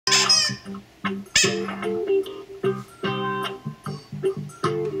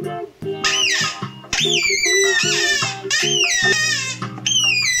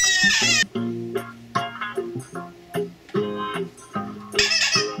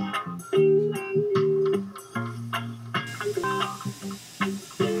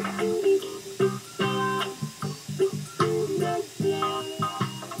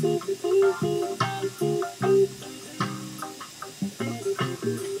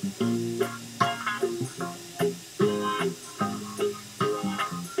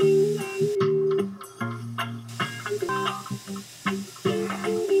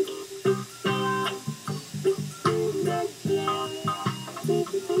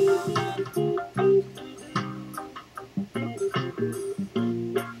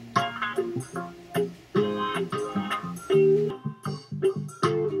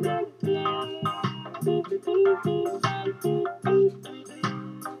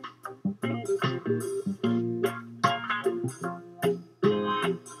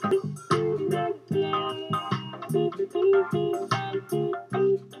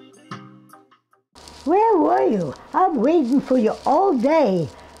Where were you? I'm waiting for you all day.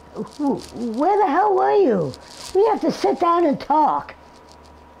 Where the hell were you? We have to sit down and talk.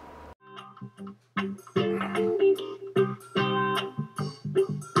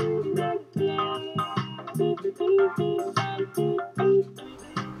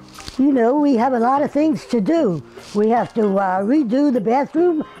 You know, we have a lot of things to do. We have to redo the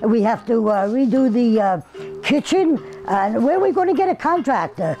bathroom, and we have to redo the kitchen. And where are we going to get a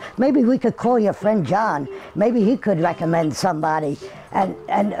contractor? Maybe we could call your friend John. Maybe he could recommend somebody. And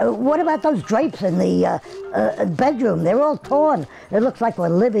what about those drapes in the bedroom? They're all torn. It looks like we're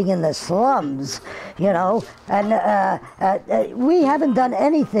living in the slums, you know. And we haven't done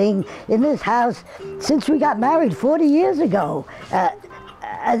anything in this house since we got married 40 years ago.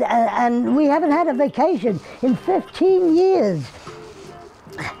 And we haven't had a vacation in 15 years.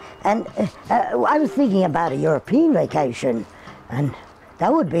 And I was thinking about a European vacation, and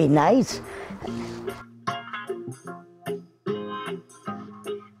that would be nice.